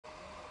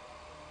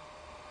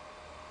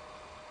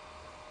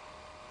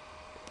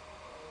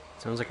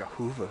Sounds like a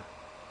Hoover.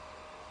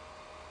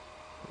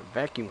 A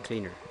vacuum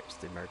cleaner, as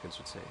the Americans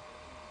would say.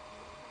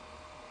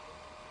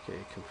 Okay,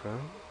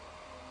 confirm.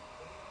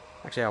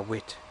 Actually, I'll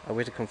wait. I'll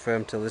wait to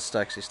confirm till this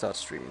actually starts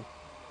streaming.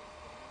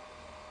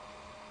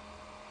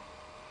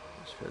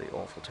 It's really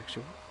awful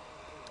texture.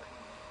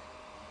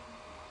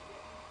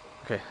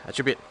 Okay, that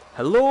should be it.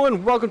 Hello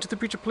and welcome to the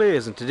Preacher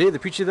Plays, and today the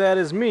Preacher that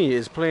is me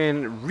is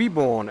playing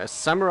Reborn, a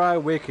Samurai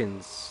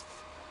Awakens.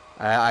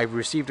 I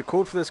received a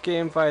code for this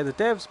game via the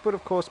devs, but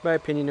of course my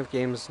opinion of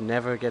games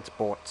never gets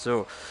bought,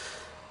 so...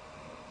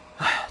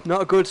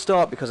 not a good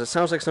start, because it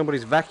sounds like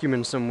somebody's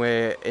vacuuming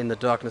somewhere in the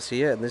darkness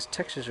here, and these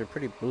textures are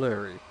pretty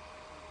blurry.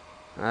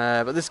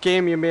 But this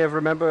game, you may have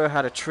remember,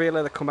 had a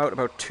trailer that came out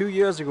about 2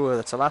 years ago.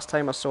 That's the last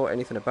time I saw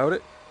anything about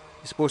it.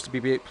 You're supposed to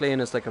be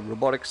playing as like a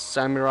robotic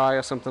samurai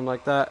or something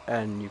like that,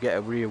 and you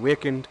get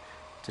reawakened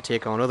to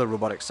take on other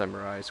robotic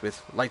samurais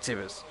with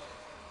lightsabers.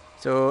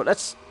 So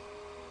let's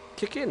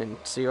kick in and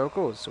see how it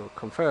goes. So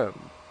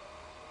confirm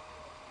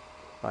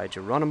by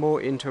Geronimo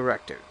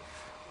Interactive.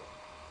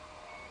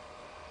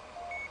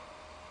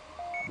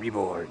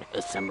 Reborn,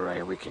 a Samurai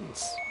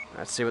Awakens.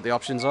 Let's see what the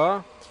options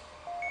are.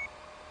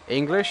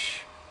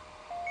 English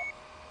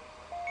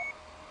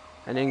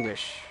and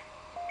English.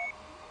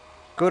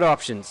 Good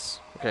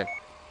options. Okay.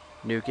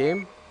 New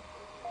game.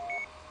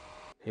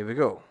 Here we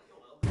go.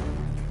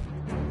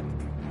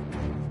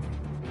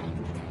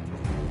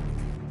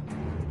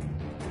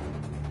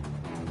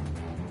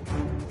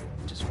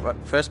 Just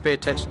first pay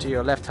attention to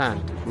your left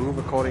hand. Move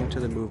according to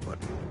the move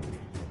button.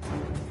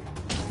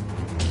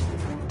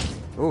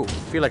 Oh, I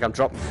feel like I'm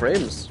dropping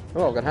frames.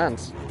 Oh, I've got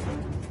hands.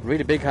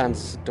 Really big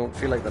hands don't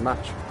feel like the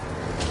match.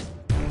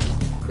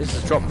 This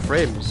is dropping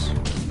frames.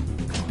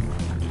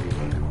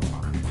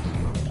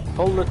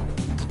 Hold the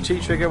T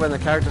trigger when the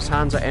character's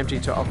hands are empty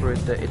to operate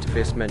the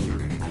interface menu.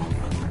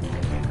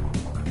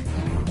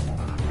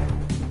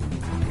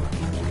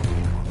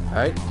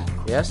 Alright,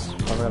 yes.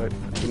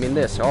 You mean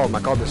this? Oh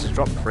my god, this is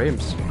dropping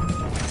frames.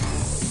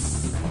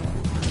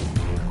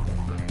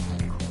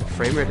 The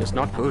frame rate is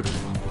not good.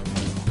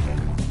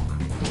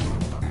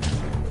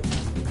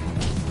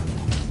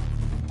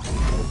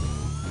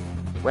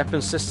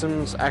 Weapon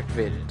systems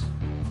activated.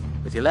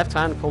 With your left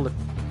hand, pull the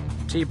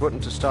T button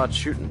to start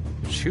shooting.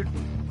 Shoot.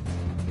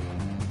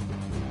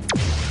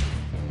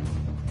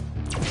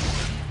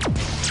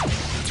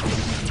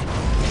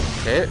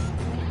 Okay.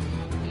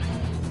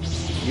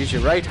 Use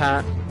your right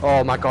hand.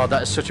 Oh my god,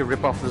 that is such a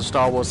rip-off of the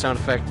Star Wars sound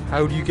effect.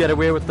 How do you get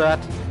away with that?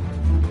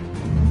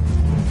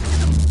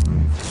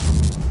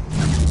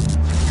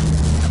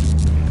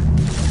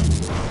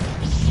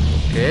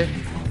 Okay.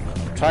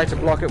 Try to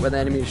block it when the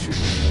enemy is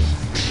shooting.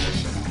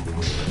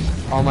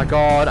 Oh my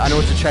god, I know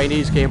it's a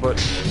Chinese game, but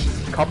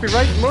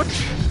copyright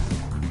much?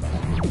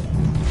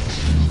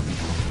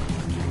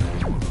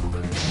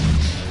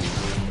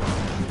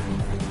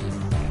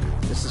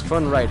 This is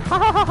fun, right? Ha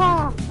ha ha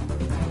ha!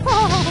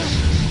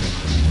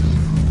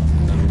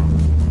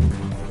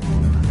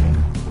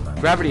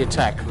 Gravity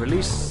attack.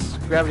 Release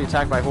gravity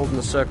attack by holding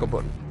the circle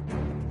button.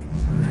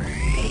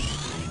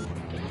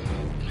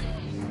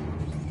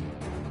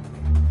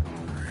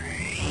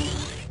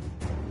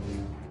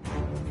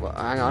 Well,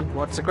 hang on.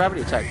 What's the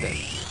gravity attack then?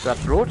 Do I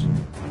throw it?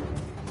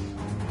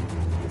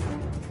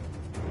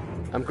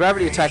 I'm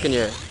gravity attacking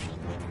you.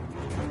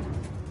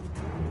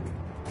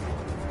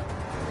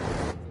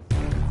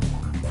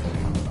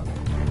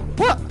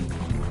 What?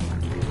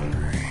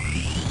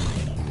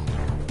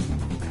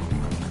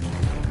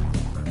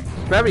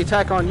 Gravity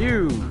attack on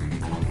you.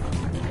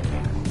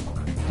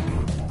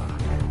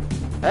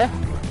 Eh?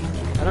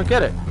 I don't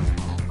get it.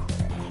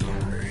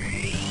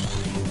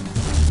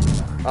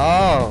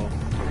 Oh,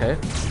 okay.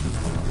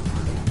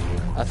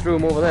 I threw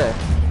him over there.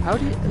 How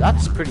do you...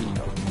 That's pretty...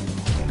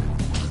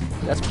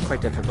 That's quite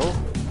difficult.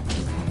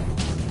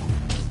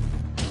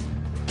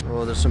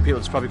 Oh, there's some people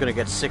that's probably going to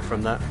get sick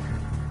from that.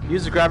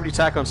 Use the gravity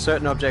attack on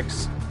certain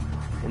objects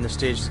in the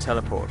stage to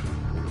teleport.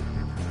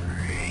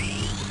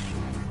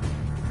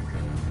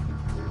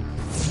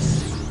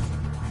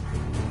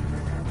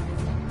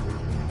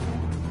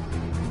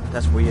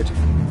 That's weird.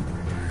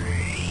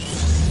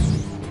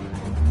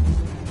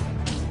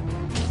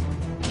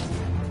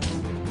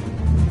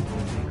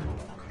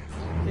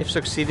 If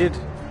succeeded,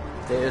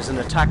 there is an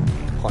attack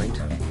point.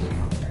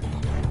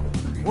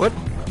 What?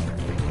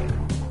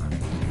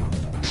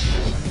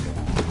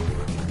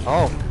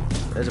 Oh,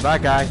 there's a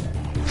bad guy.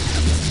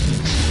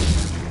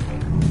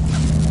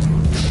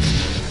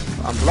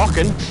 I'm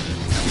blocking.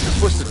 I'm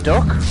supposed to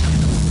duck.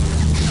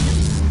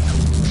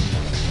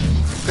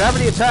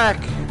 Gravity attack.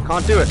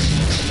 Can't do it.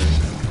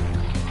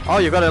 Oh,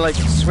 you gotta like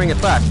swing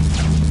it back.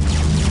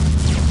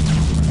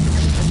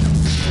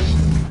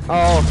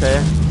 Oh,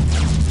 okay.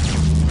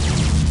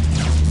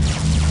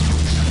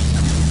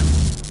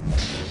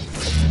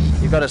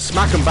 You gotta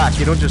smack him back.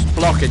 You don't just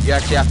block it. You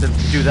actually have to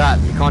do that.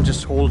 You can't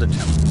just hold it.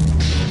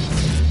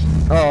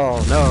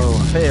 Oh no,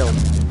 I failed.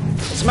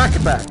 Smack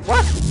it back.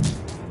 What?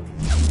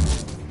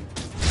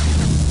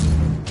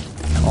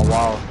 Oh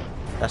wow,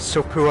 that's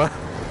so poor.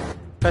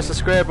 Press the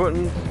square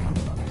button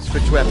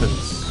Switch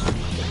weapons.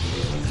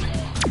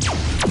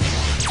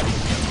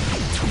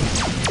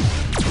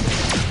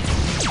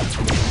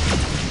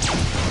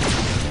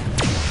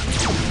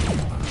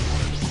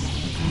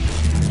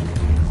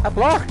 I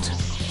blocked!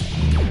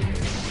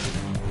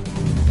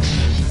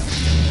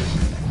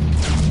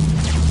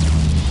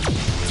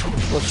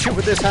 We'll shoot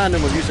with this hand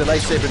and we'll use the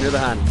lightsaber in the other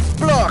hand.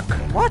 Block!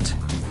 What?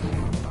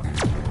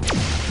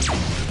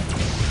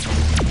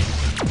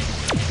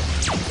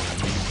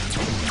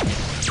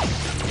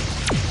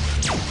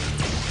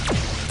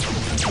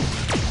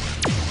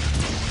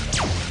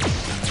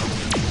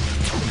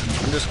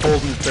 I'm just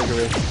holding the trigger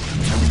in.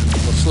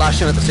 We'll slash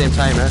him at the same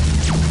time, eh?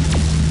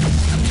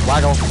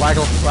 Waggle,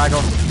 waggle,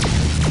 waggle.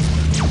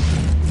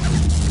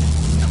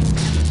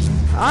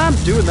 I'm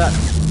doing that.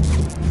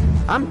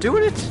 I'm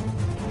doing it.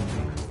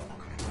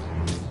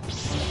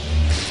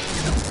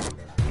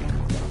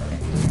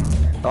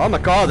 Oh my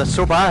god, that's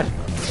so bad.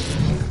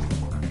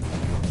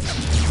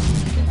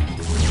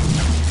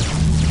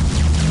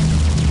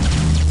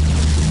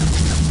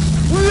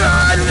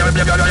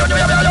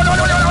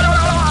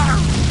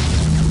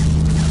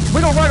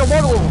 Wiggle, waggle,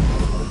 waggle.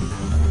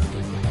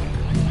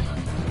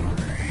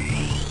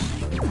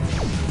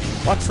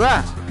 What's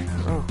that?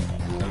 Oh.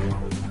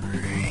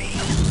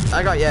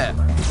 I got ya.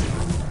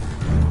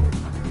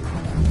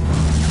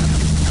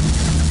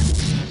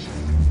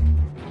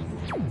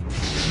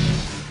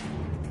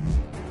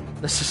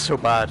 This is so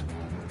bad.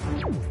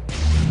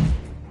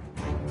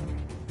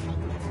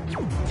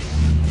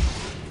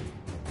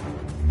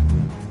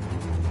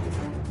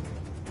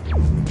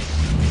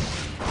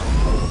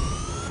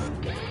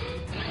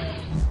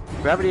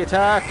 Gravity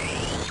attack.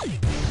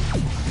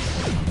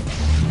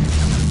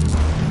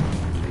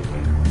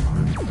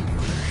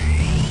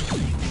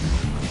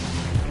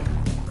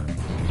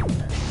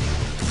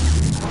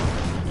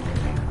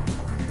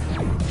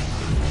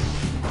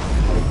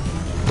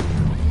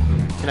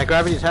 Can I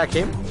gravity attack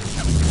him?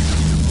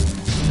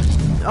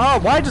 Oh,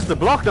 why does the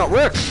block not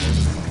work?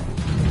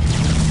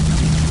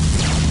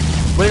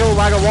 Wiggle,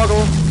 waggle,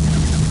 woggle.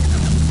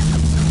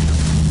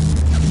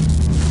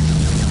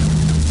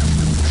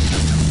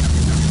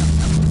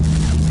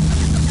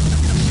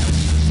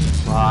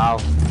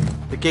 Wow.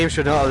 The game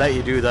should not let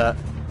you do that.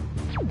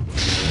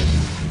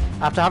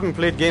 After having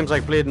played games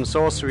like Blade and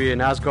Sorcery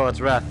and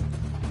Asgard's Wrath,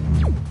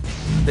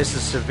 this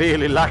is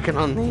severely lacking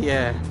on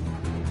the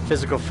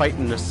physical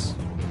fightingness.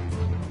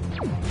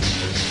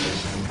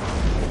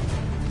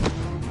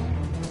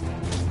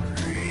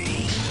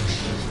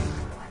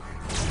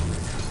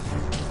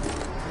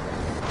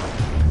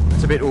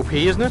 It's a bit OP,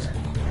 isn't it?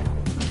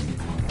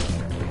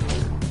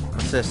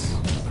 What's this?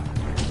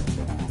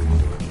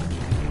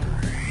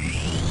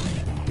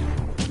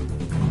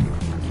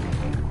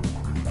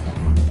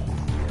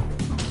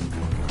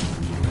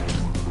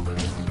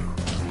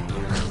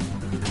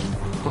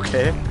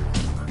 Okay.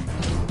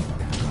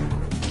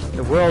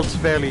 The world's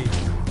fairly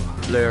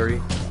blurry.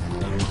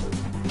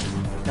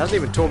 It hasn't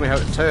even told me how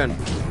to turn.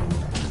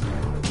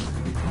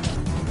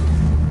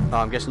 Oh,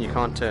 I'm guessing you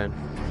can't turn.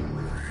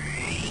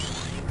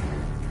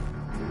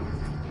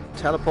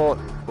 Teleport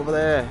over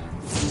there.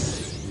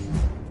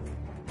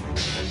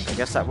 I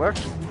guess that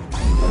worked.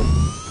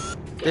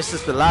 This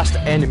is the last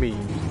enemy.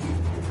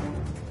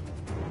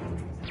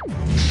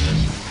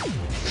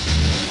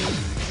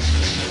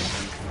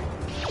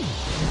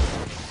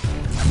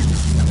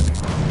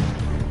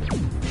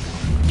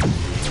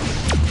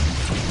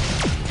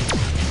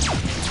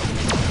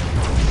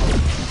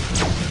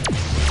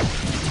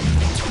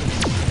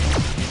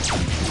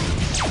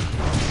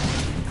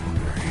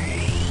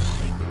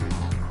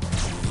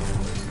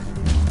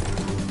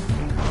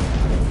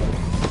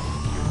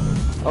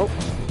 Oh.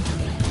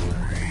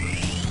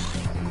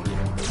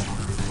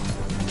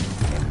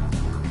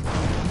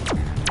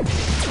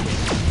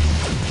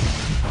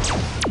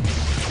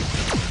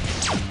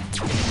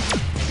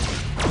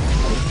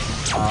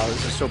 Oh,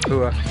 this is so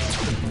poor.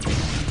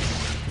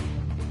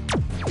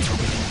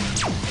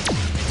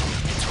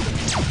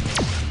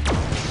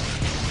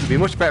 You'd be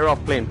much better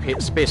off playing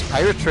Space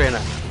Pirate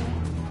Trainer.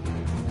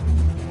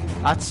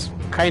 That's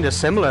kind of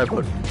similar,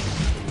 but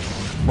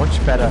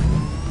much better.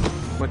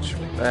 Much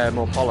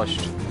more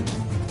polished.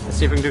 Let's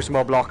see if we can do some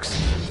more blocks.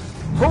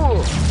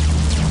 Oh!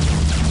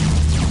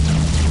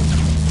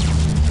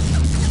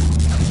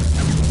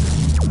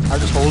 I'll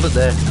just hold it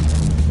there.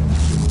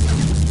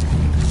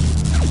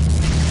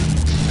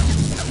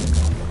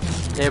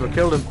 Yeah, we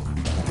killed him.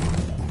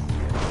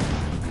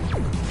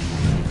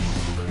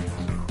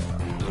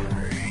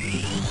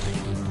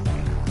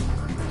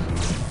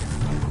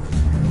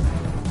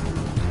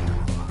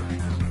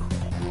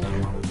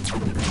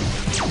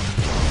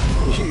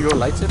 You shoot your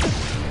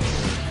lightsaber?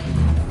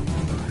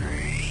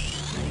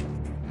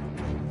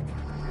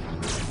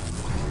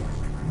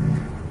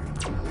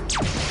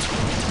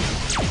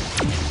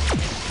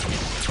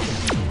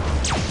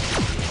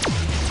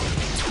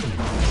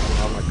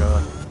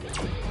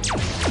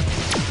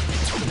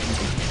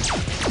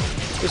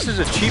 This is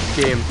a cheap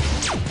game,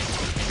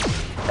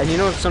 and you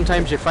know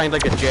sometimes you find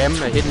like a gem,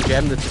 a hidden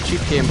gem that's a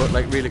cheap game but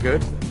like really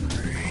good.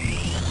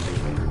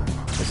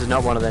 is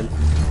not one of them.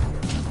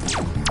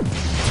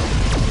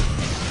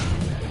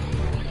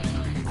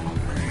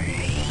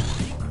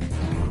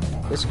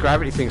 This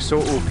gravity thing's so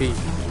OP.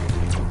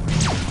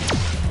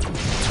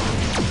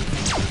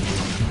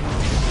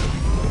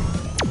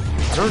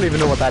 I don't even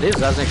know what that is. It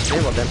doesn't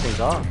explain what them things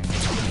are.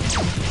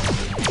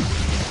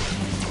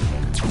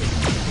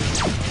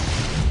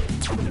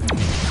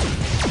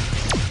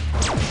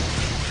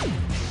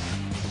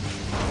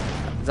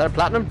 Is that a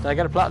platinum? Did I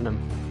get a platinum?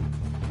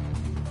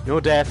 No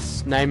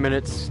deaths, 9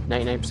 minutes,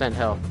 99%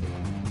 health.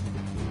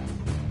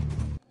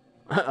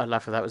 I'd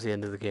laugh if that was the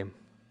end of the game.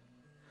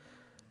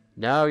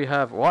 Now you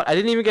have... What? I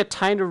didn't even get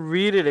time to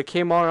read it. It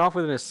came on and off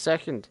within a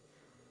second.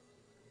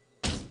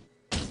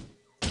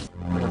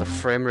 Oh, the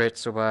frame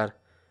rate's so bad.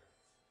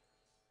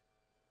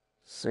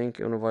 Sync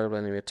unavoidable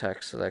enemy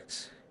attack,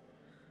 select.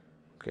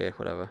 Okay,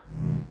 whatever.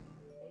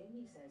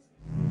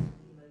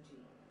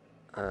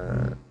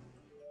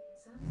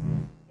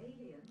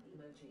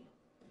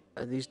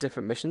 Are these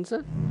different missions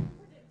then?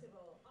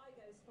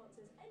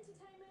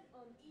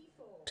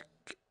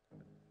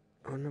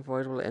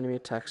 Unavoidable enemy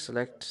attack,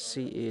 select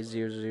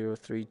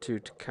CA0032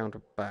 to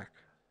counter back.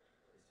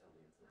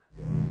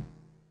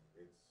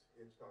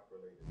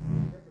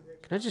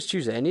 Can I just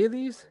choose any of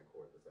these?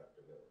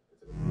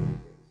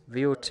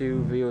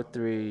 VO2,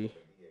 VO3,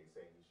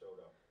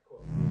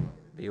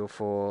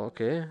 VO4,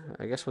 okay.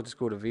 I guess we'll just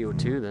go to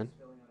VO2 then.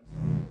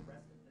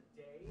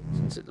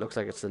 Since it looks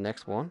like it's the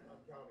next one.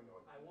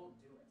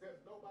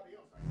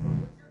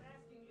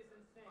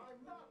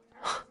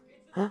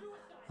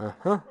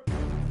 Uh-huh.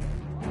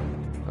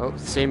 Oh,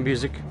 same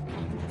music.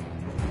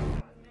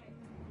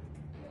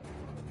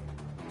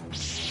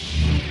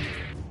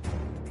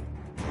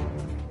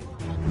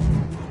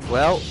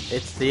 Well,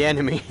 it's the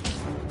enemy.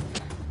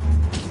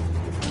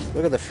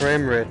 Look at the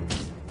frame rate.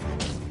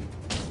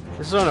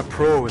 This is on a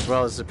Pro as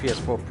well as the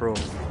PS4 Pro.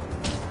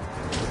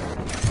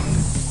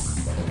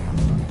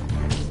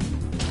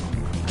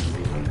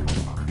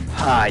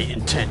 High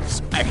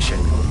intense action.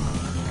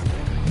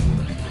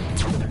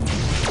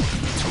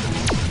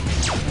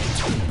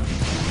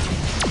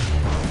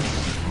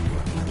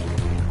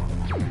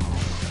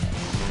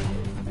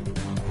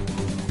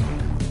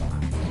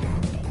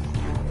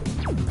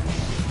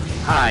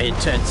 High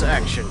intense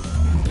action.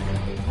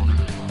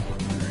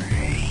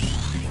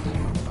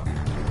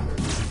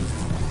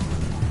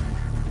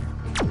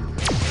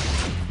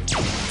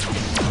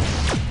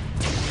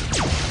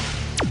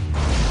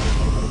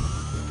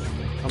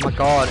 Oh my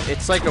god,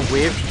 it's like a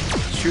wave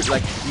shoot,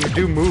 like you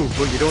do move,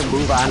 but you don't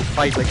move and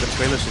fight like the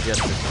trailer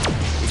suggested.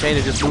 You kind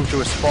of just move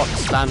to a spot and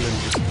stand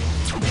and just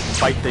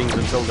fight things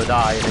until they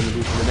die, and then you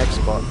move to the next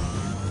spot.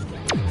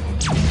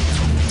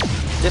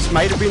 This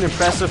might have been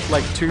impressive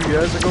like 2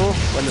 years ago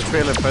when the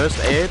trailer first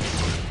aired,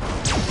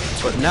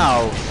 but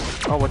now,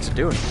 oh, what's it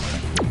doing?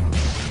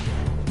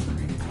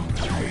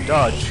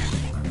 Dodge.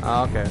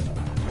 Ah, okay.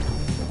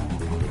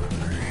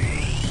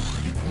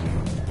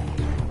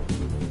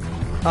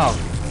 Oh,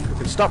 we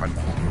can stop it.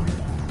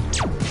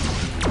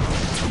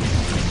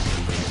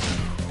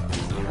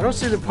 I don't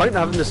see the point in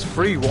having this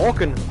free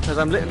walking, because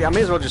I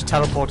may as well just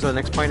teleport to the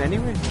next point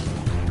anyway.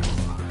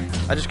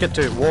 I just get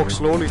to walk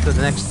slowly to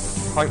the next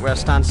point where I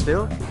stand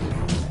still.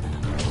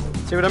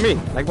 See what I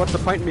mean? Like, what's the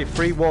point in me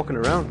free walking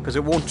around? Because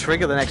it won't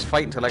trigger the next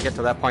fight until I get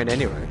to that point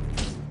anyway.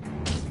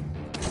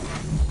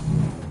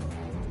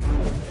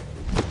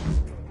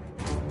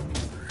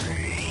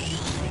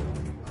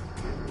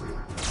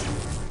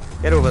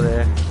 Get over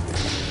there.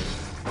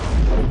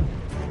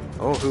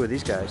 Oh, who are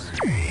these guys?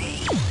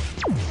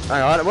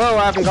 Hang on. Whoa,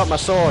 I haven't got my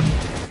sword.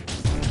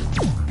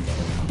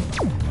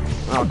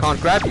 Oh, I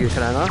can't grab you,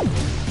 can I not?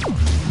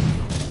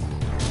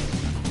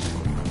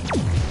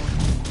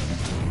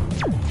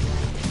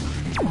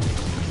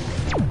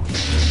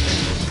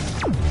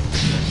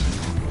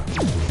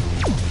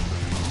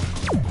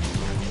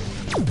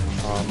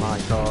 Oh my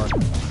god.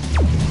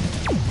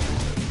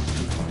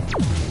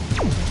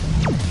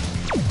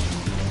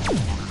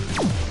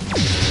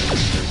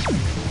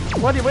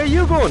 Where are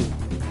you going?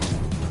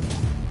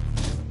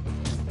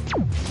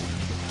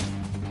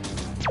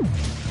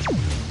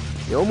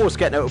 You're almost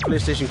getting out of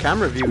PlayStation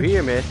camera view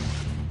here, mate.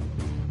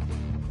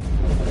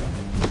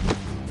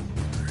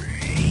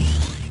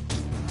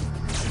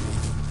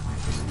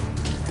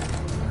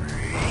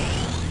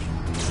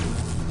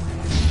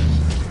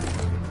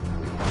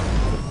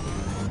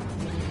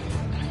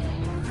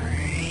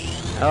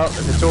 Oh,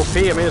 if it's OP,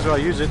 I may as well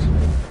use it.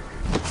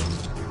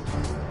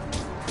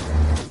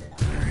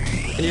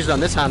 I can use it on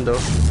this hand though.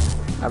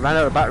 I ran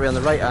out of battery on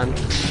the right hand.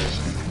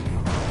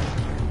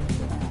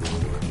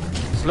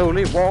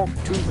 Slowly walk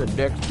to the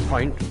next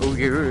point, oh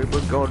yeah,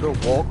 we're gonna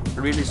walk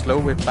really slow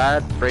with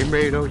bad frame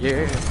rate, oh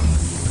yeah.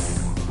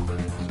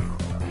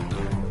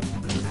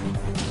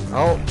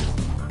 Oh,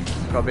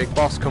 got a big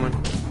boss coming.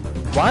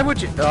 Why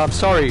would you, oh, I'm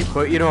sorry,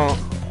 but you know,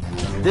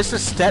 this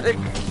aesthetic,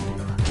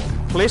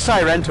 play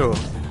Sirento.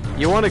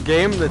 You want a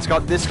game that's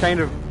got this kind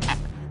of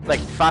like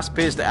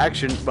fast-paced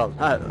action, well,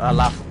 I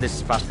laugh, this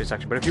is fast-paced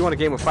action, but if you want a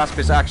game with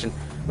fast-paced action,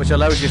 which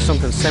allows you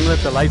something similar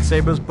to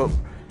lightsabers, but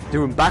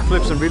doing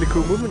backflips and really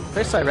cool movement.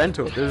 Play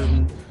Sirento.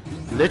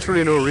 There's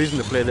literally no reason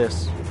to play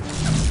this.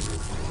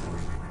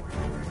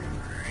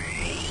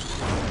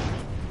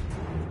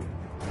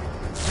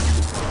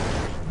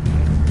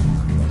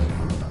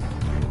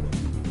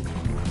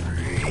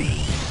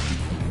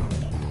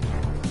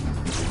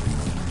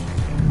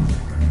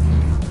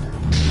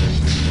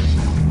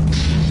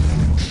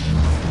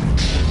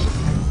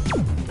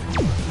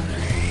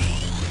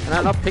 Can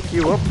I not pick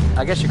you up?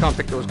 I guess you can't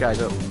pick those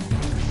guys up.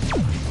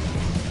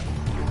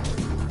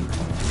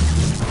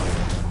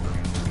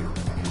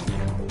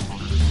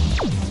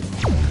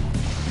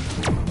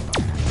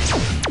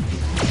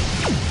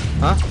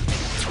 Huh?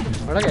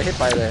 Where did I get hit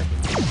by there?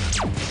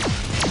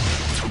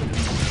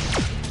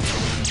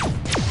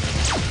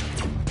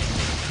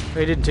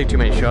 He didn't take too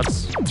many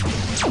shots.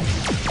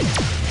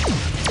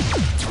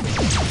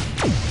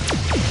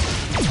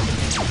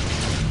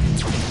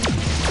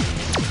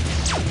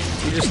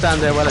 You just stand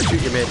there while I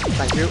shoot you, mate.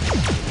 Thank you.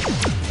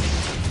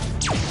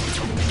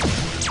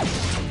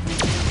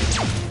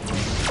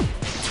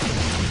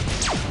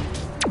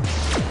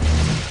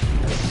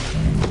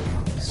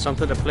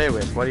 Something to play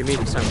with. What do you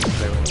mean something to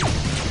play with?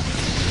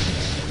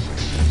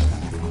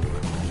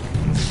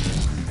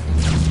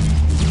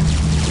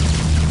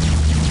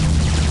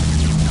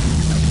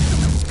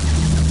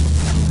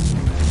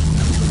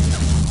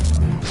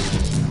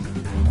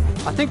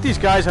 I think these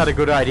guys had a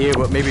good idea,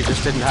 but maybe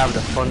just didn't have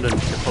the funding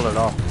to pull it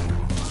off.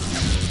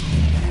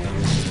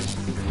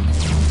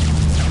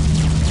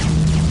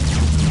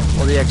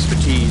 Or the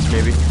expertise,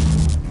 maybe.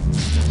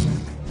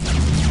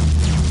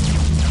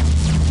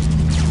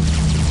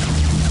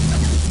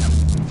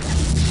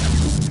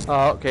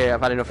 Oh, okay,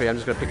 I've had enough of you. I'm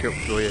just gonna pick you up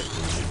and throw you.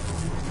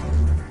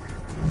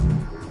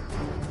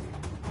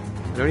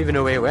 I don't even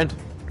know where he went.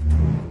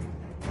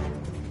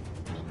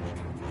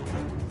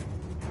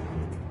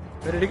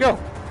 Where did he go?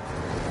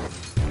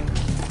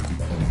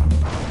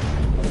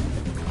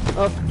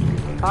 Oh,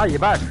 ah, you're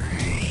back.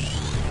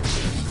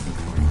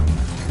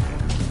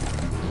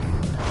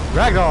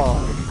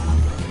 Ragdoll!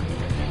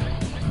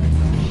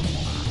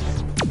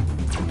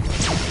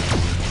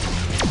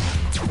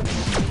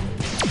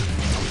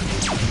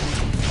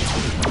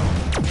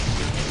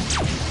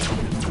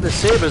 The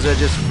sabers are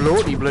just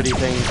floaty bloody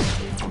things.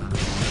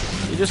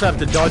 You just have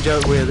to dodge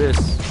out with this.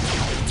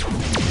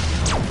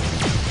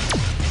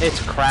 It's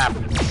crap.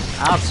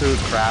 Absolute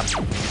crap.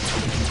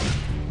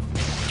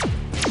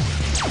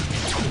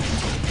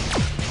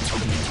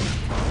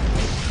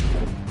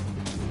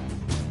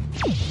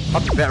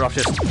 I'd be better off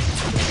just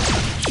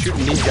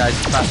shooting these guys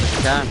as fast as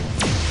you can.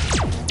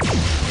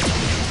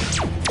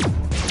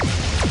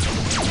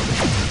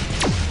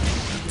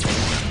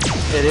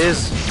 It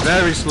is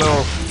very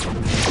slow.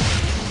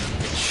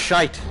 It's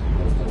shite.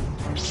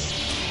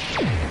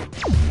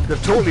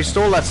 They've totally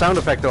stole that sound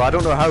effect though. I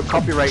don't know how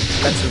copyright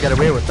lets them get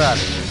away with that.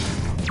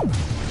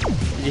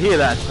 Did you hear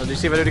that? Did you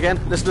see if I do it again?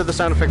 Listen to the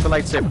sound effect of the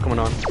lightsaber coming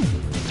on.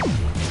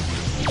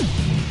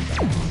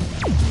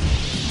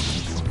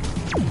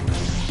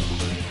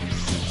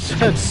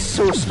 It's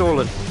so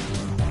stolen.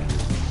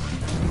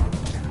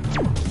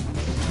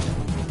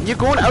 You're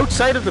going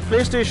outside of the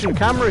PlayStation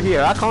camera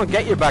here. I can't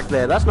get you back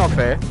there. That's not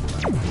fair.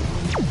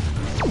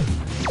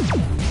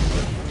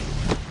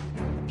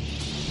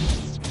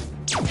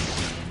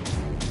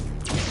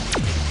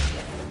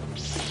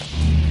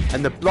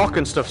 And the block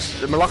and stuff,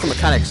 the block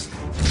mechanics,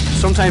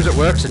 sometimes it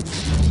works and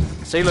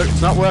see, look,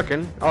 it's not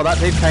working. Oh, that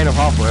did kind of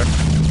half work.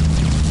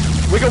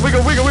 Wiggle,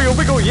 wiggle, wiggle, wiggle,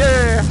 wiggle,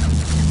 yeah!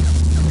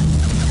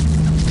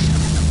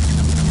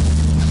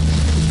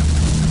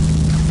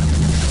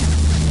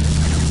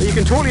 But you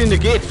can totally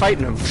negate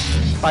fighting them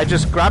by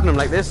just grabbing them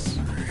like this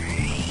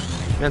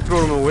and then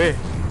throwing them away.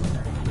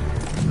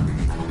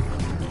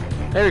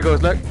 There he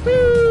goes, look.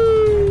 Whee!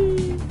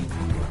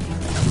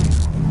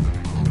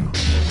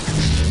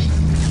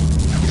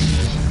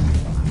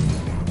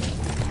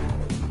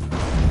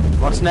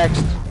 What's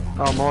next?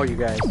 Oh, more you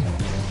guys.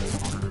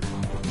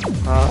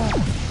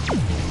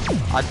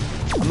 I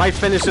might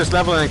finish this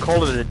level and then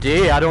call it a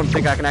day. I don't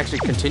think I can actually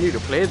continue to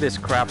play this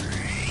crap.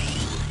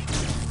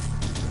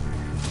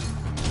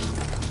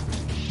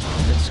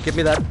 Let's give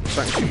me that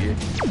so I can shoot you.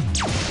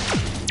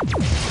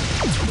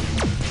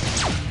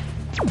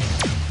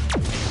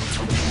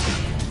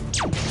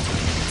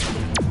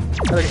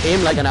 I can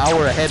aim like an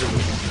hour ahead of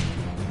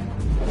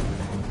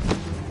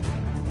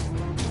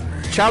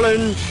me.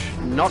 Challenge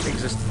not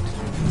existent.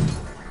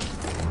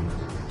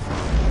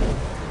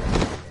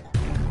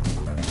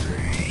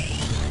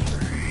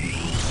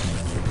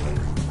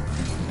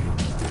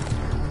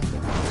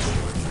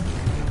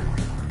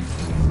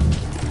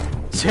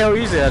 See how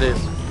easy that is.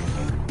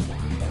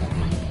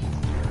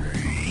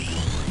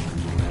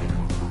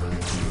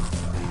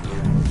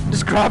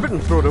 Just grab it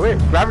and throw it away.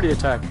 Gravity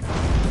attack.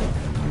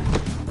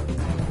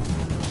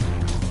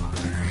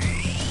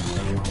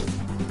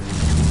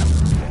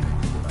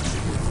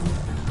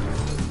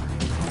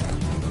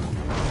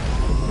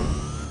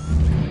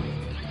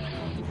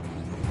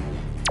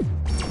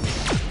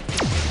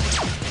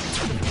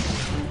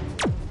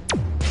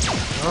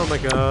 Oh my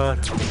god.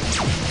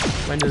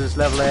 When does this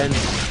level end?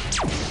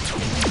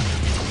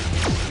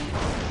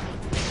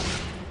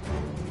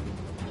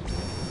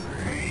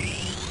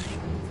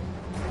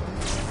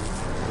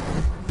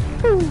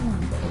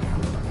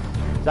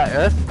 Is that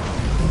Earth?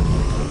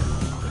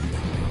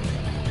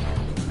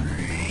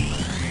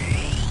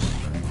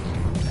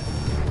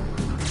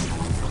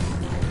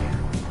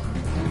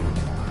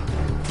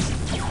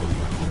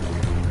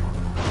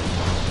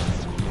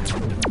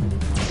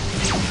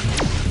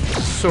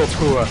 So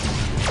poor.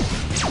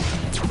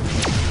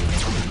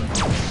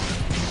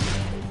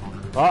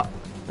 Oh,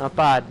 not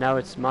bad. Now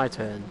it's my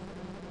turn.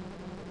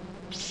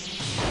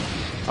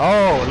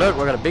 Oh, look,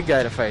 we got a big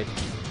guy to fight.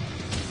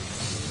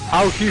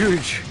 How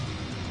huge!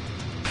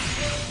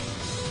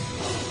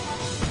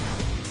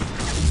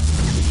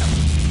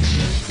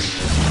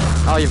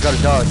 Oh, you've got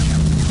to dodge.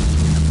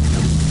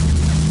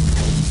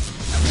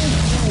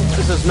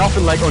 This is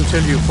nothing like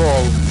Until You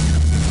Fall.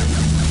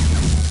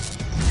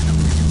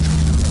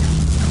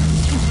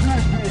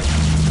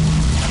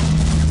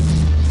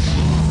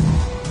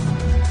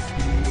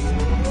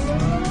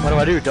 What do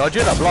I do? Dodge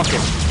it or block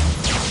it?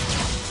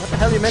 What the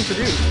hell are you meant to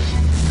do?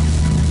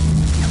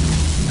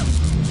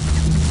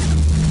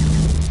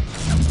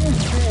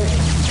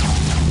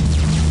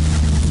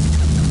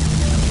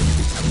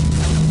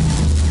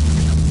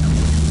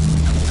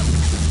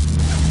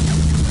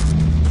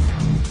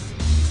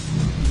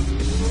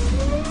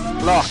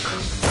 Block.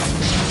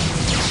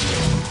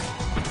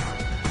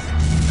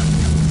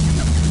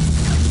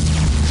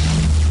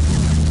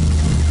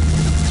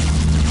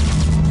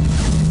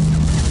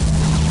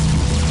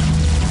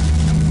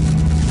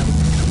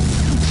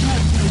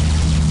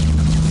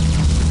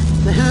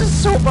 This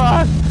is so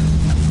bad.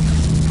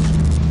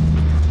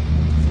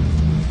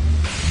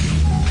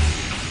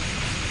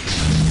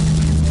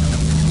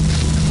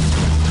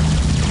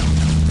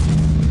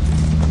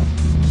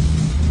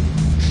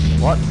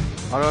 What?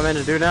 What am I meant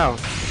to do now?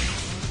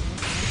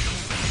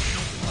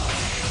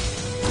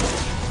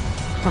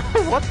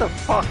 What the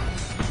fuck?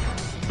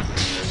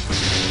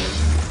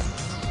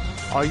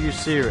 Are you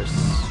serious?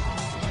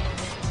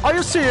 Are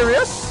you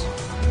serious?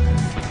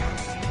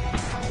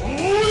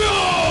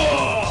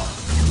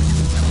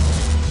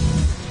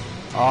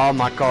 Oh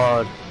my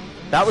god.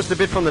 That was the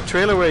bit from the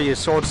trailer where your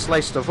sword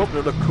sliced stuff up and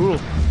it looked cool.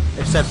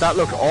 Except that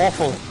looked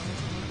awful.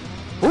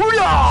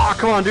 Ooh-yah!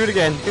 Come on, do it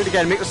again. Do it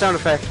again. Make the sound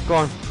effect. Go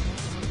on.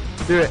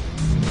 Do it.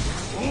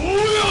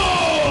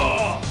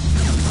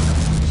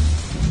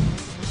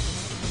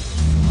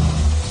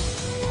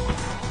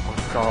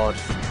 God.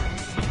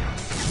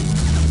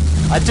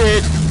 I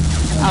did!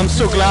 I'm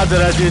so glad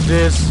that I did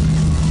this.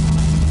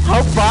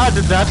 How bad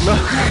did that look?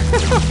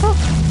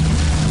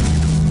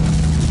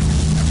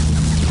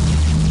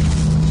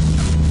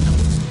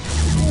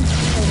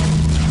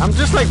 I'm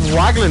just like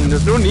waggling,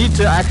 there's no need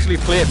to actually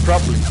play it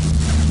properly.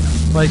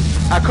 Like,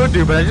 I could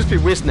do, but I'd just be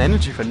wasting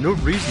energy for no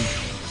reason.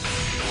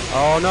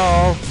 Oh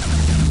no.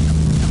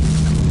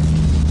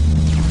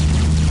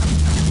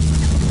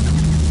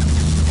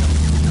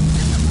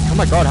 Oh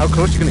my god, how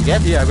close are you gonna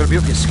get here? I'm gonna be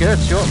up your skirt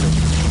shortly.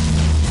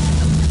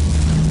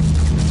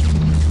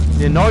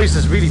 The noise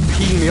is really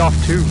peeing me off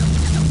too.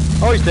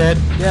 Oh, he's dead.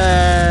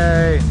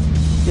 Yay!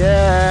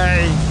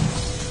 Yay!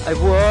 I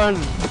won!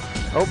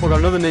 Oh, we got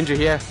another ninja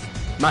here.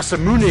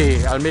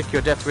 Masamune, I'll make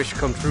your death wish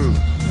come true.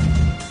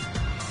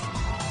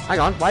 Hang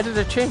on, why did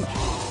it change?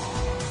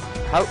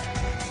 How?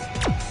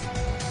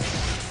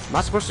 Am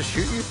I supposed to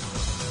shoot you?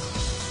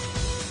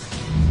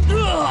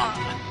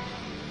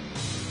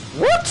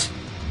 What?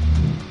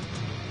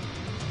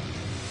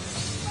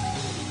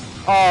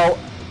 Oh,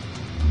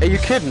 are you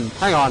kidding?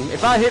 Hang on,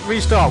 if I hit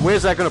restart,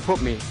 where's that gonna put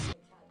me?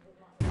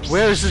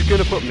 Where is this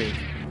gonna put me?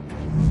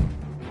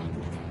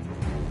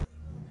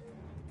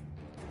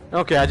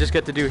 Okay, I just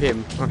get to do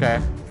him.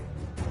 Okay.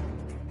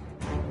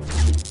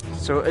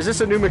 So, is this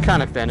a new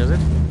mechanic then, is it?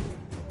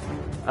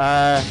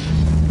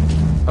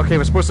 Okay,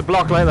 we're supposed to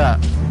block like that.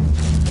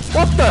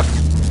 What the f-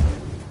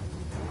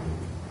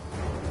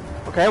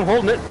 Okay, I'm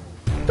holding it.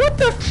 What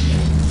the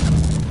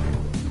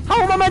f-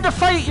 How am I meant to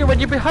fight you when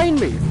you're behind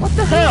me? What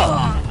the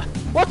hell?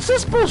 What's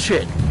this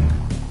bullshit?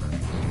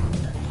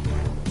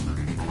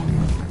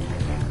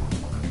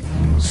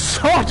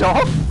 Sort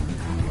of?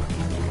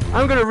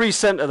 I'm gonna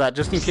recenter that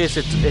just in case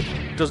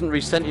it doesn't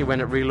recenter you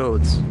when it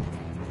reloads.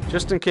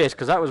 Just in case,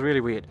 because that was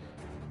really weird.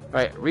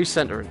 Right,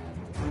 recentering.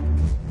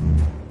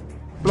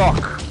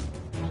 Block.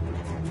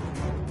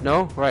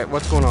 No? Right,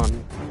 what's going on?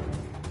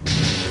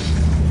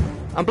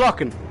 I'm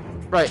blocking.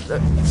 Right, the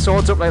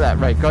sword's up like that.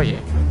 Right, got you.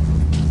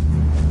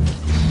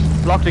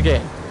 Blocked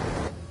again.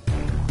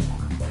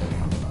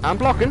 I'm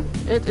blocking.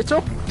 It's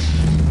up.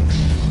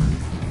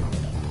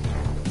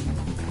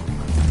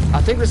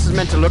 I think this is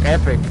meant to look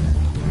epic.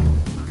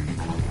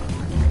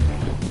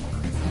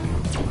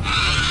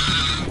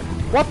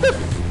 What the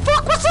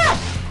fuck was that?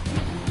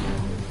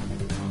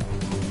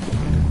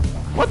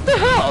 What the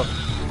hell?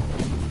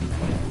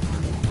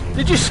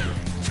 Did you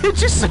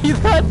see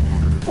that?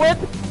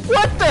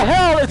 What the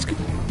hell? It's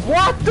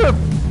what the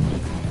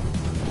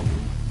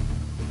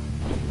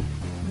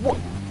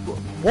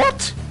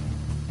what?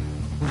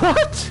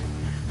 What?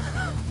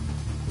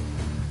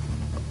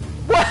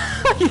 What?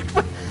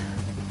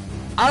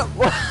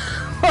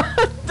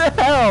 What the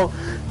hell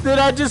did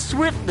I just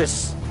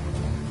witness?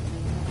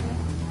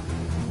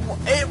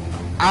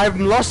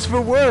 I'm lost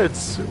for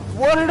words.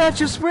 What did I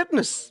just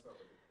witness?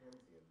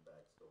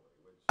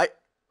 I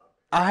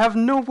have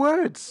no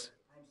words.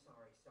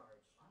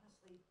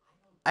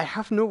 I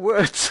have no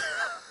words.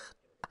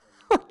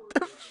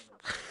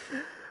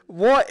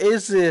 What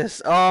is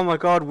this? Oh my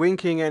god,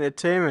 winking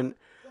entertainment.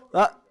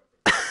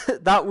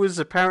 That was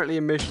apparently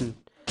a mission.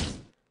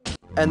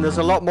 And there's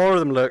a lot more of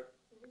them, look.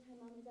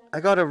 I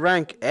got a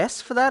rank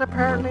S for that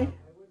apparently.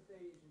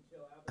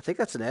 I think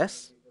that's an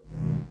S.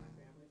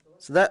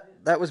 So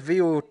that was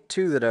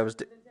VO2 that I was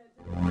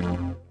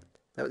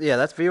yeah,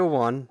 that's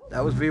VO1.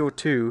 That was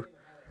VO2.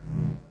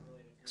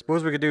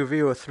 Suppose we could do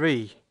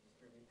VO3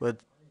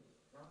 with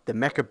the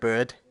mecha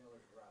bird.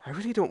 I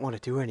really don't want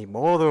to do any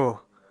more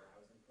though.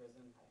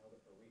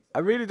 I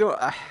really don't.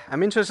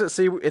 I'm interested to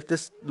see if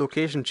this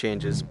location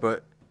changes,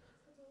 but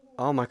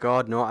oh my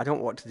god, no, I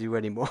don't want to do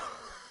any more.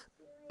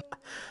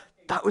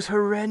 That was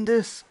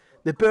horrendous.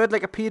 The bird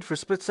like appeared for a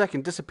split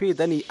second, disappeared,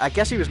 then I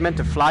guess he was meant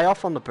to fly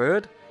off on the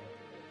bird.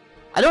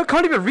 I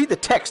can't even read the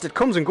text, it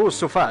comes and goes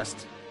so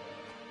fast.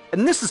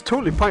 And this is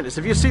totally pointless.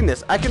 Have you seen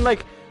this? I can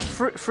like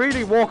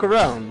freely walk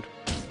around.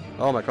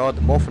 Oh my god,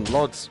 the morphin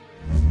lods.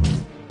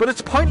 But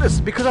it's pointless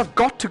because I've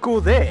got to go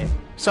there.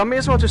 So I may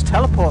as well just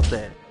teleport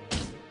there.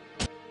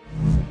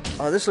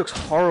 Oh, this looks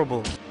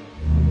horrible.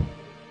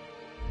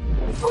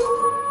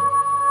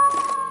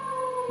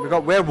 We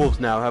got werewolves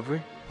now, have we?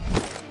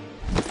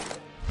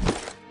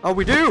 Oh,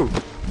 we do!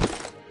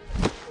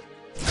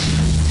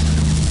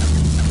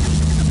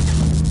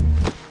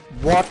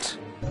 What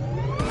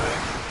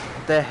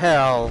the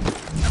hell?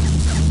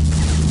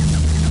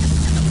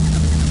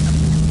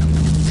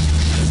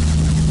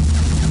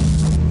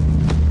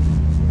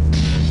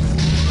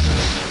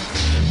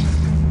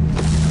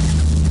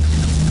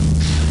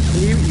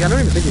 I don't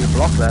even think you can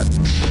block that.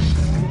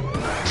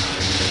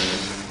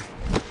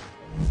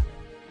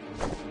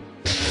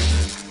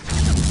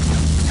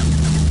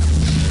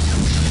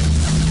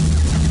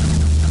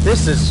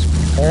 This is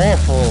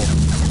awful.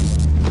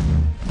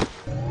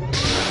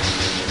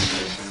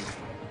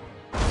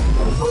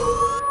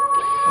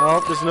 Oh,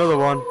 there's another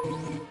one.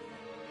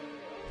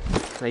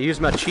 Can I use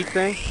my cheat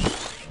thing?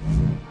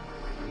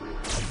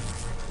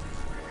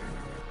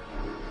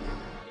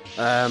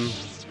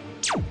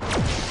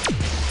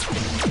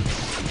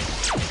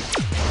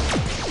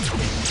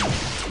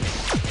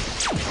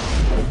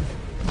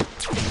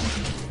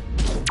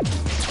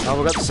 Oh,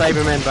 we got the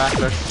Cybermen back,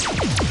 look.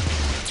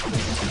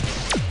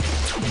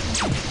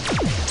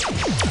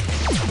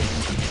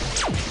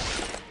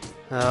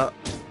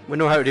 We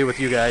know how to deal with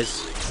you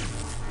guys.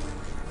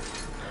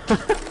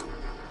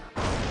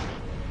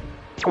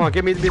 Come on,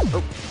 give me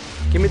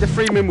the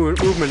free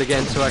movement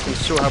again, so I can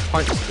show how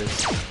pointless it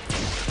is.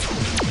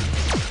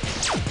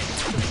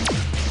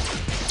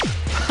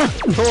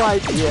 No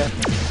idea.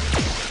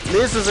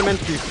 Lasers are meant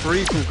to be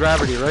free from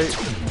gravity, right?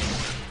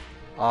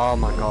 Oh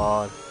my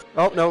god.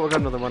 Oh no, we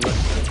got another one. Look.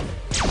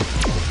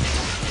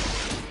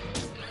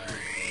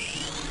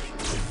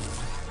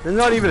 It's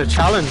not even a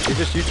challenge. You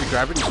just use your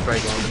gravity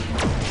strike on them.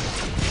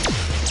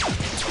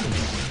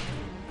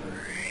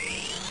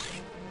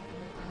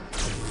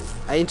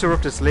 I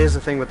interrupt this laser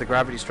thing with the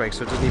gravity strike,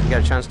 so it doesn't even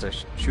get a chance to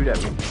shoot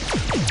at me.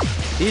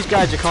 These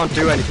guys you can't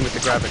do anything with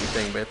the gravity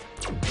thing with,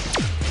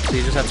 so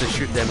you just have to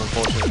shoot them,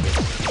 unfortunately.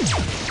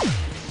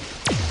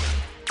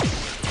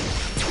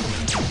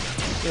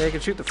 Yeah, you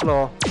can shoot the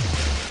floor.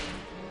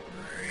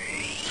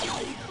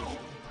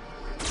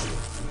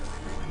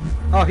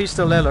 Oh, he's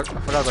still there, look. I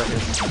forgot about him.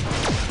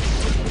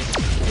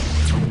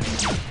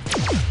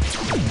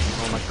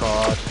 Oh my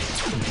god.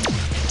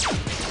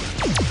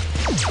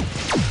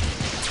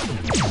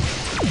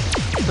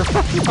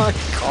 Oh my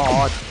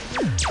god.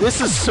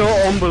 This is so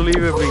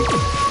unbelievably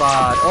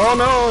bad. Oh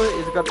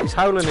no, he's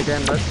howling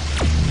again, look.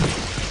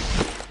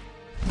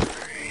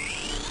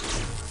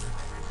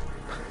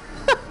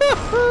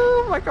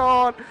 Oh my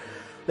god.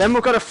 Then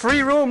we've got a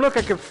free roam. Look,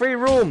 I can free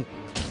roam.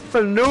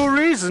 For no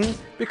reason,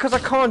 because I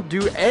can't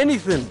do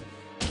anything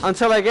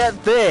until I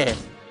get there.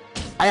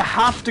 I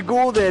have to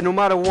go there no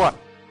matter what.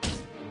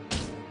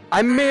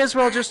 I may as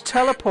well just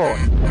teleport.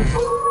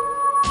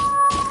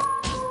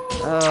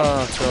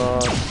 Oh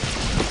god.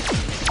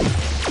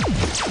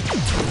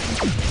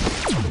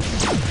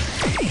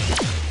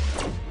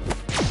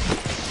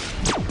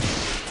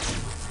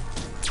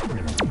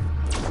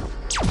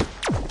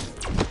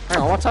 Hang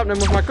on, what's happening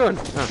with my gun?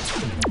 Oh.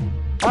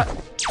 What?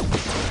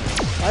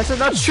 I said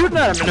not shooting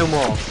at him no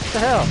more. What the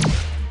hell?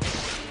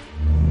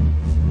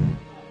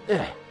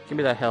 Ugh, give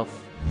me that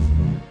health.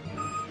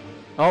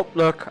 Oh,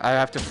 look, I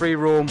have to free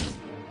roam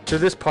to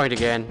this point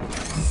again.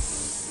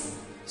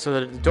 So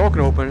that the door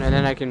can open and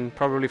then I can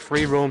probably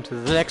free roam to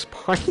the next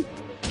point.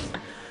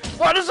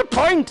 What is the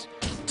point?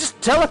 Just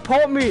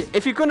teleport me.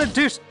 If you're gonna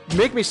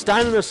make me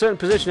stand in a certain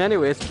position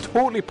anyway, it's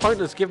totally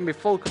pointless giving me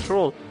full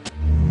control.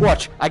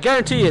 Watch, I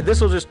guarantee you this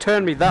will just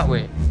turn me that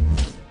way.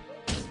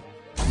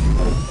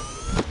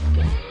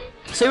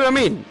 See what I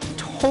mean?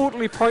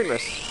 Totally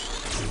pointless.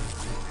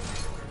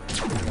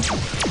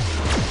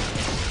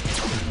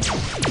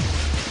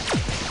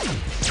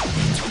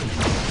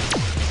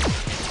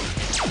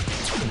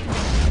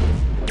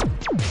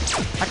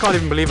 I can't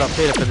even believe I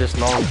played it for this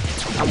long.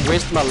 I'm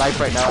wasting my life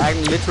right now. I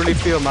can literally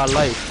feel my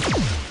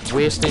life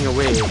wasting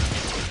away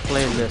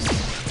playing this.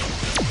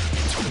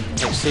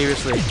 Like,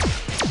 seriously.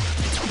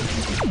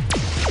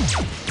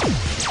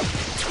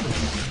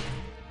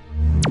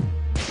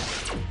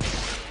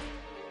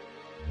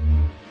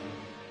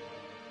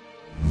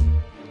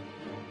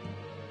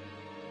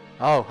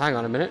 Oh, hang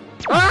on a minute.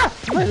 Ah!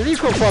 Where did you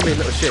come from, you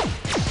little shit?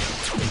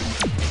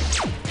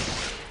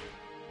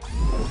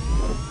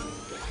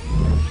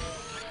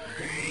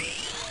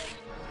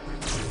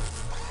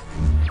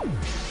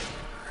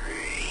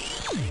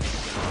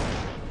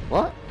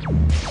 What?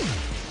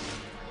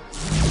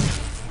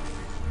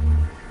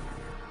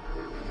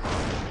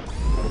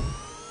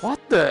 What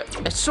the?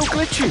 It's so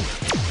glitchy.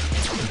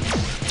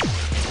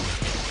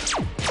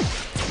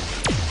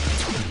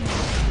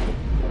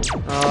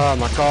 Oh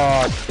my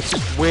god. It's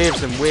just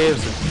waves and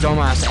waves of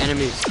dumbass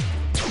enemies.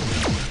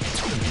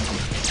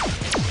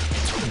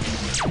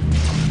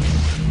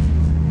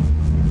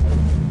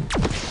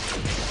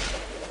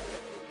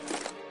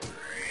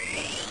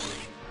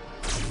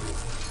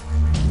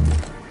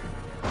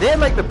 They're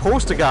like the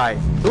poster guy.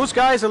 Those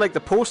guys are like the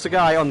poster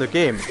guy on the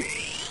game.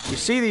 You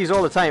see these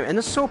all the time, and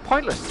they're so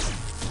pointless.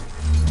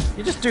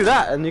 You just do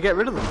that, and you get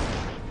rid of them.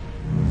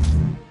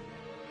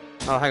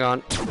 Oh, hang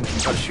on.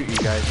 I've got to shoot you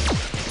guys.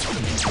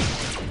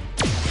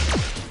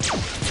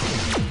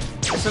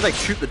 This is like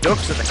shoot the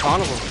ducks at the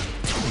carnival.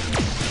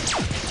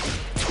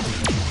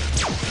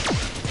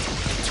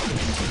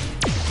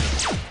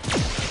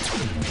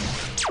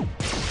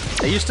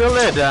 Are you still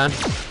there, Dan?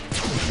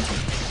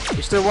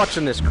 You still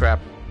watching this crap?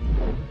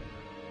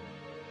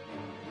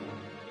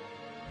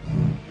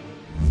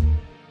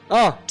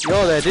 Oh,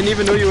 you're there. Didn't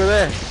even know you were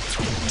there.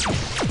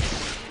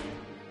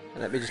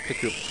 Let me just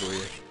pick you up for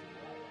you.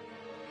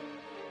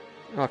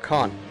 Oh, I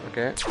can't.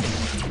 Okay.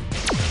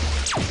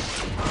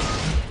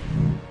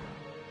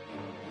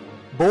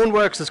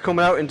 Boneworks is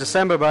coming out in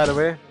December, by the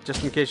way,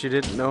 just in case you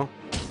didn't know.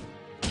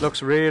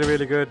 Looks really,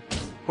 really good.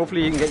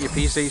 Hopefully you can get your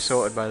PC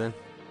sorted by then.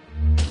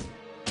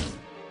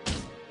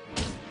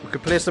 We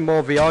could play some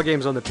more VR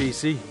games on the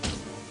PC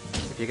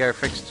if you get it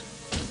fixed.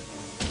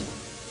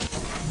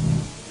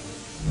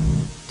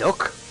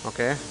 Duck?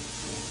 Okay.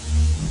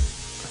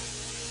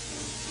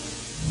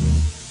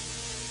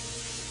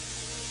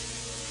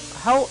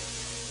 How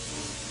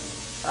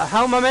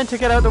am I meant to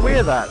get out of the way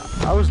of that?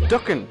 I was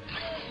ducking.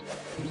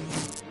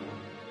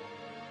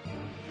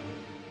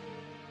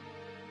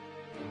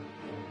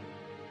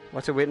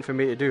 What's it waiting for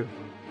me to do?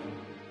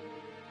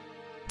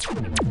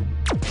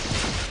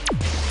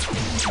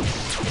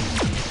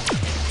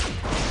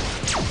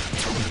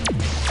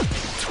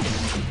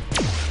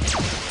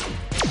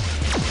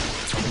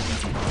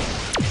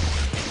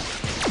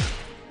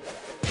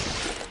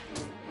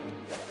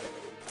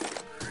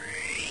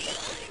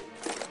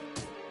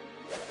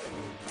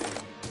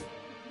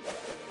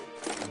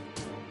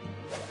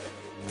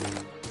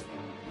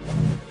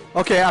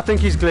 Okay, I think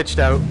he's glitched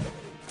out.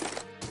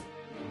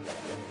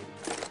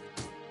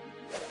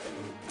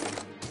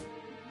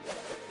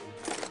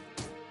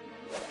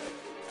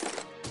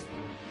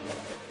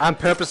 I'm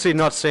purposely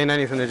not saying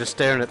anything and just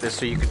staring at this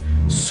so you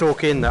can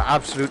soak in the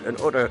absolute and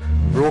utter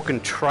broken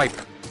tripe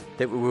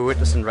that we're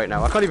witnessing right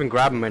now. I can't even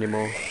grab him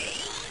anymore.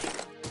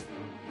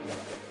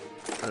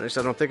 At least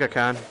I don't think I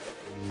can.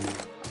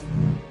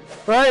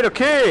 Right,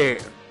 okay.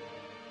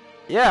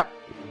 Yeah.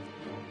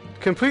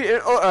 Complete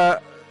and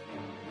utter.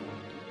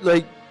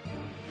 Like,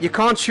 you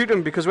can't shoot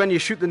him because when you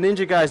shoot the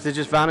ninja guys, they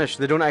just vanish.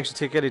 They don't actually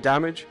take any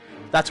damage.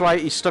 That's why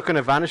he's stuck in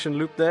a vanishing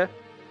loop there.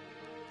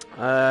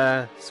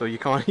 So you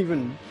can't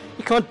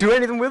do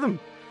anything with him.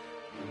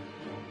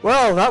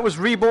 Well, that was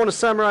Reborn of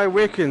Samurai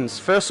Awakens.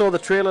 First saw the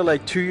trailer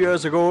like 2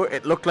 years ago.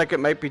 It looked like it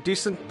might be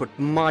decent, but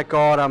my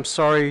god, I'm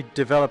sorry,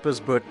 developers,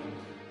 but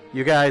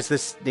you guys,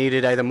 this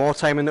needed either more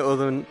time in the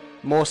oven,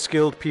 more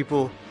skilled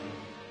people,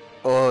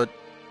 or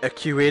a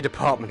QA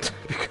department,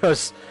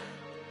 because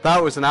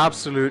that was an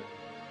absolute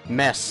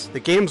mess. The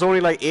game's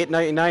only like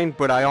 $8.99,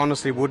 but I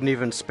honestly wouldn't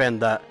even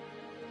spend that.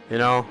 You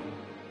know?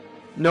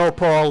 No,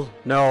 Paul.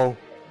 No.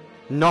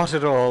 Not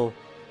at all.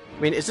 I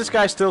mean, is this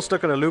guy still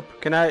stuck in a loop?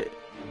 Can I,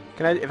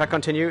 if I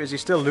continue, is he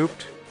still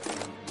looped?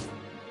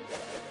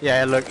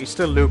 Yeah, look, he's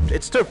still looped.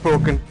 It's still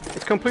broken.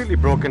 It's completely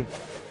broken.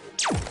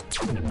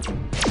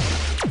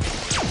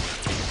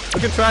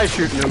 We can try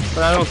shooting him,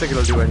 but I don't think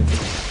it'll do anything.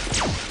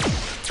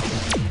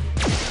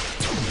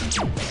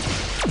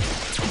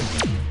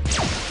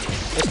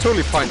 It's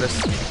totally pointless.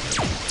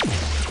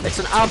 It's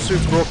an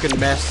absolute broken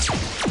mess.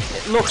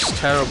 It looks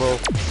terrible.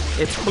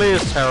 It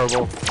plays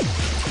terrible.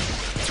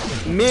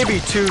 Maybe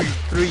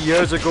 2-3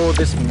 years ago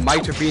this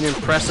might have been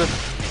impressive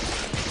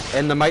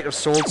and they might have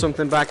sold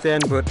something back then,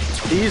 but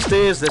these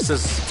days this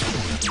is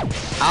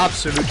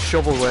absolute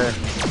shovelware.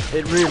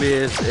 It really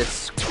is.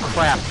 It's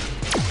crap.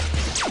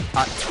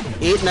 At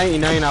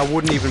 $8.99 I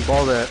wouldn't even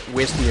bother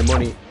wasting your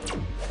money.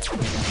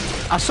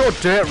 I saw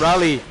Dirt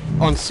Rally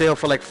on sale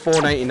for like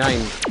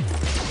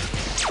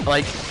 $4.99.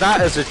 Like,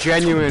 that is a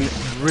genuine,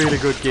 really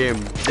good game.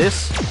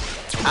 This,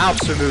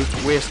 absolute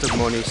waste of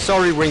money.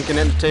 Sorry, Winkin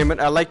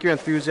Entertainment, I like your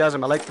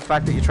enthusiasm, I like the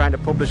fact that you're trying to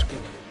publish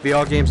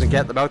VR games and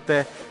get them out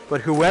there,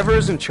 but whoever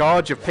is in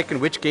charge of picking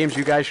which games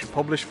you guys should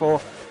publish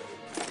for,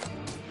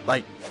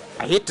 like,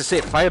 I hate to say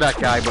it, fire that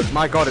guy, but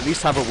my god, at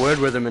least have a word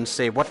with him and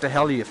say, what the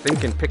hell are you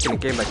thinking picking a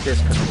game like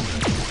this?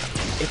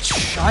 Because it's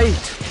shite.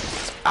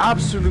 It's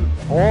absolute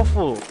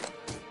awful.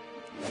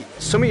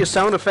 Some of your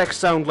sound effects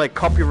sound like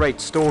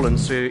copyright stolen,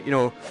 so, you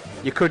know,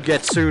 you could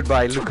get sued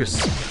by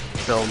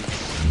Lucasfilm.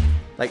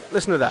 Like,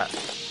 listen to that.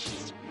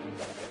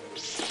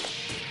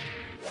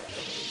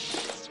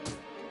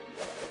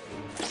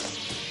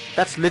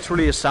 That's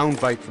literally a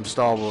soundbite from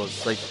Star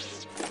Wars. Like,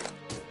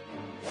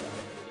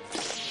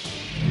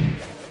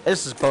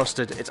 this is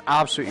busted. It's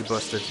absolutely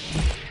busted.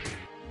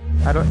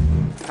 How do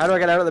I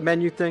get out of the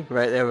menu thing?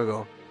 Right, there we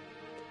go.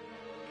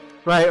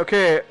 Right,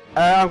 okay.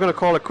 I'm gonna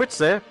call it quits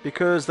there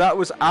because that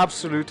was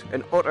absolute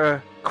and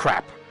utter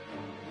crap.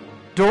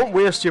 Don't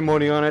waste your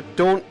money on it.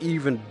 Don't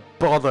even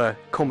bother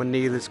coming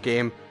near this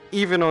game,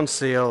 even on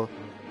sale.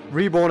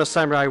 Reborn of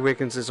Samurai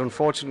Awakens is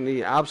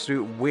unfortunately an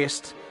absolute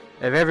waste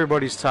of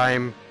everybody's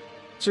time.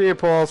 See you,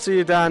 Paul. See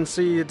you, Dan.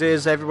 See you,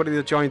 Diz. Everybody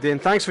that joined in.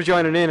 Thanks for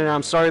joining in, and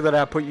I'm sorry that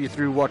I put you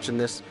through watching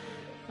this.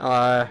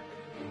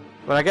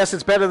 But I guess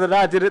it's better that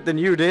I did it than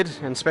you did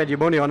and spent your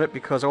money on it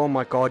because, oh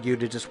my god,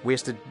 you'd have just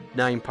wasted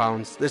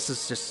 £9. This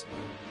is just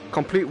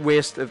complete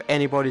waste of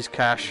anybody's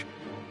cash.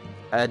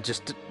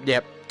 Just,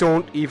 yep,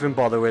 don't even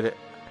bother with it.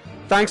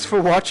 Thanks for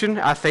watching,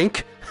 I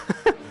think.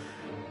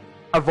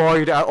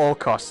 Avoid at all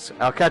costs.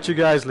 I'll catch you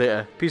guys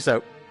later. Peace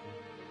out.